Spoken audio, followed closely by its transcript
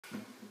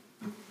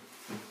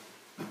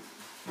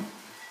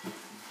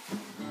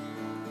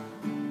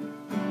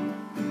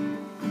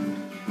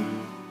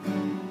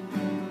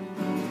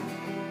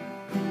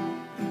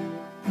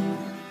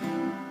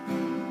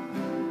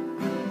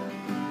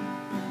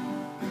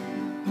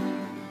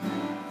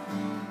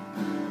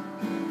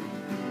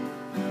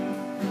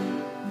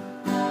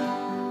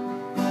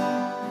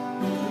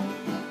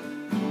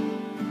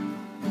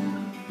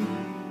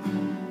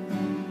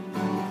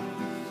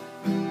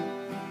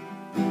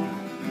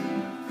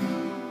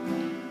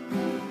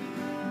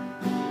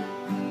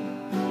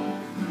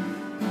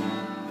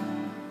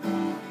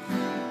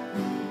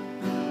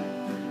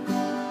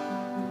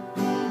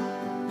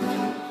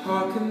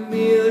what can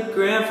be the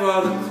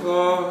grandfather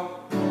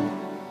clock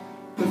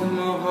with a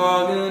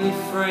mahogany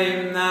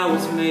frame that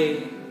was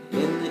made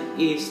in the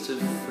east of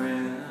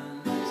France.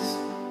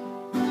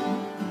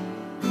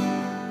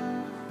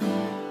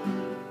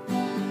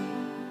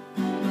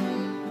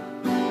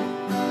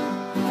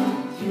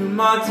 You,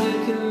 my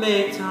dear, can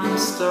make time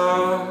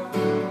stop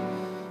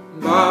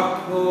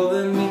by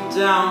pulling me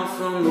down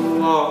from the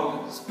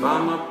walls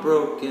by my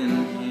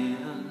broken hands.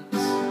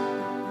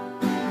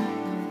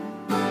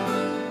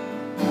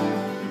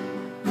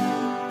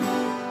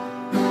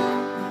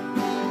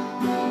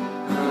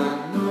 I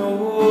know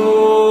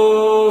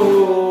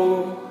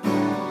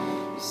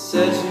you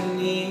said you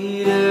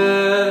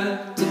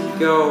needed to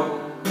go,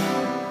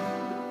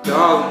 but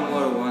darling,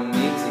 what do I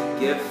need to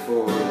get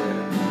for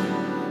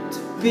it to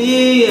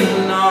be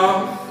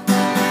enough?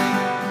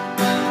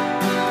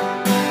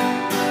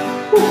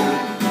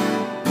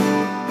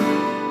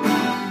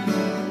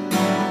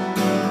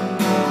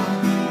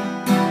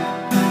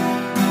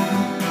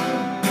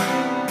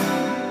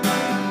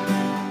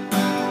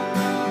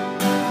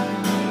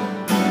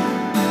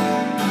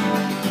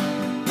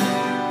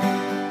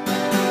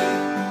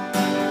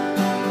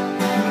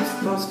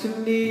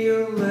 Can be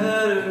your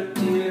letter,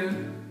 dear,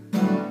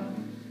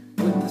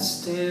 with the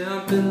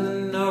stamp and the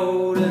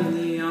note and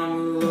the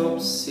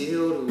envelope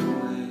sealed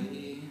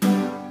away.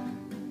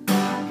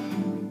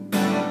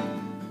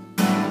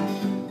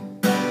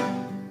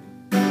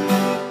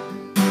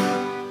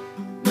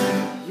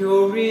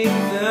 You'll read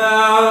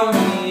them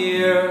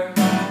here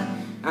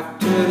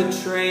after the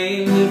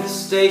train leaves the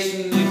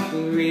station. You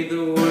can read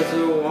the words I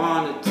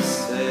wanted to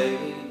say.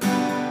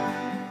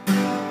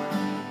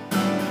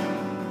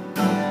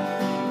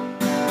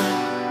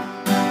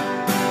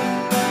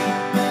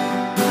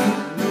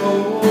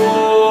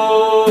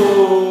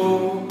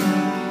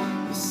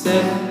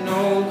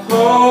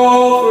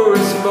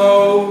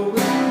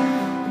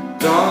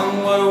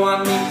 Darling, what do I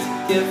need to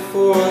get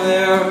for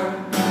there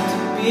to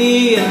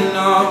be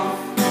enough?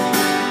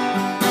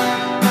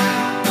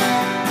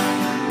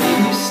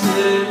 Maybe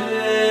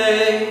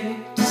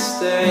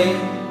stay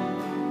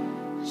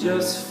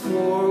just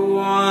for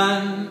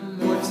one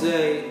more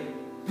day.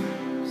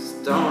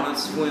 Just don't I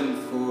swim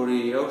for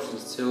the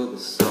oceans till the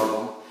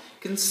salt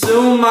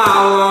consume my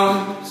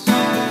lungs.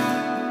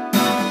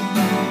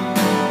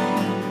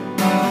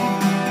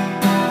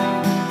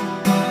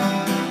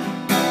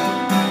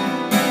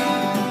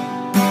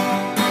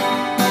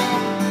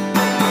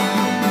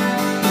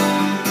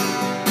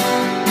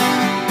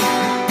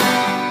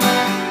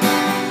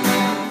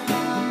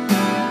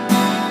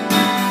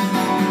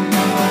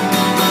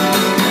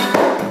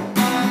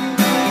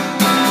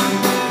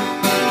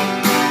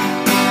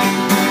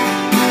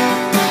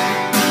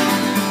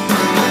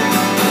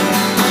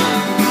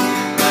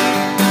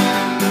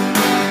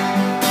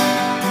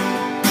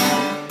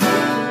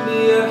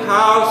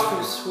 House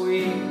for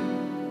sweet,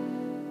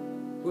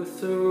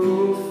 with a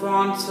roof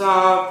on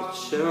top that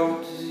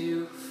shelters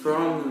you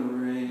from the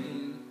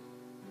rain.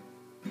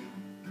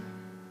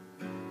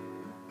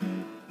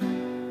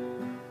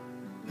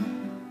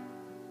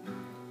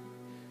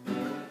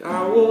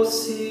 I will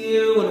see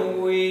you in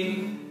a week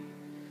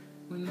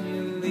when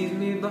you leave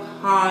me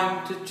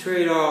behind to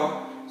trade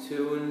off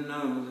to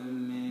another man.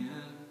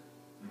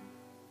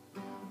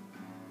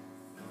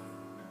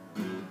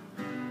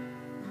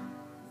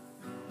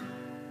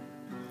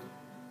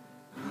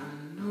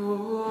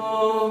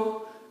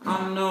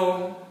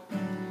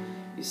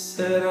 You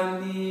said I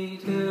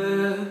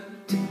needed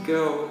to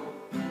go,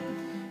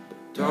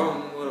 but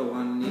darling, what do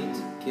I need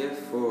to get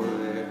for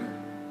there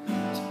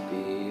to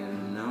be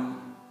enough?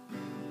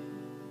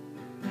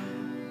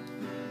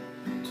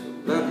 To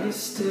let me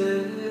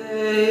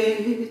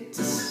stay,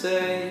 to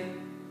say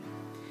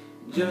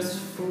just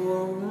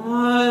for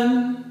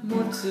one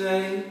more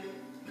day.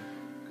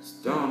 'Cause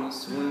darling, I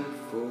swim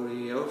for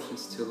the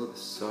oceans till the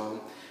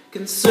salt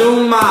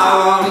consume my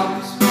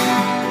lungs.